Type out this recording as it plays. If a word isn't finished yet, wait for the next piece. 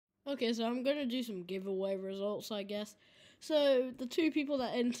Okay, so I'm gonna do some giveaway results, I guess. So the two people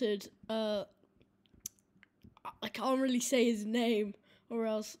that entered, I can't really say his name, or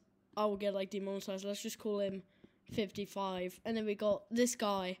else I will get like demonetized. Let's just call him 55. And then we got this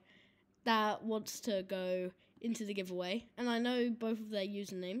guy that wants to go into the giveaway, and I know both of their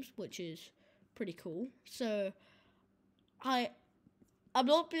usernames, which is pretty cool. So I'm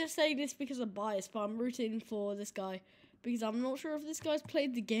not just saying this because I'm biased, but I'm rooting for this guy because I'm not sure if this guy's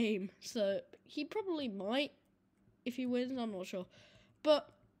played the game. So he probably might if he wins. I'm not sure, but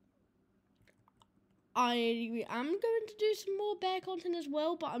I am going to do some more bear content as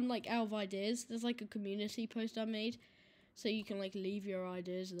well. But I'm like out of ideas. There's like a community post I made, so you can like leave your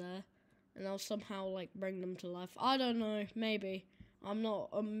ideas there, and I'll somehow like bring them to life. I don't know. Maybe I'm not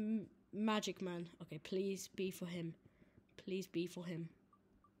a magic man. Okay, please be for him. Please be for him.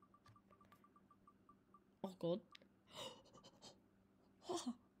 Oh God.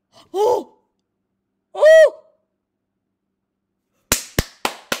 Oh! Oh!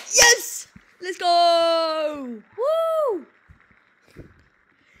 Yes! Let's go! Woo!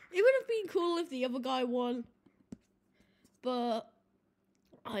 It would have been cool if the other guy won, but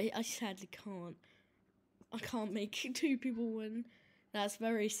I sadly can't. I can't make two people win. That's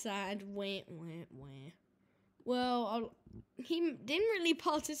very sad. Wah. Well, he didn't really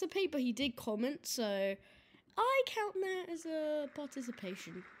participate, but he did comment, so I count that as a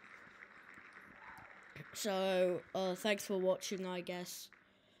participation. So, thanks for watching, I guess.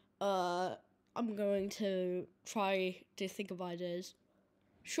 I'm going to try to think of ideas.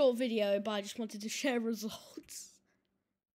 Short video, but I just wanted to share results.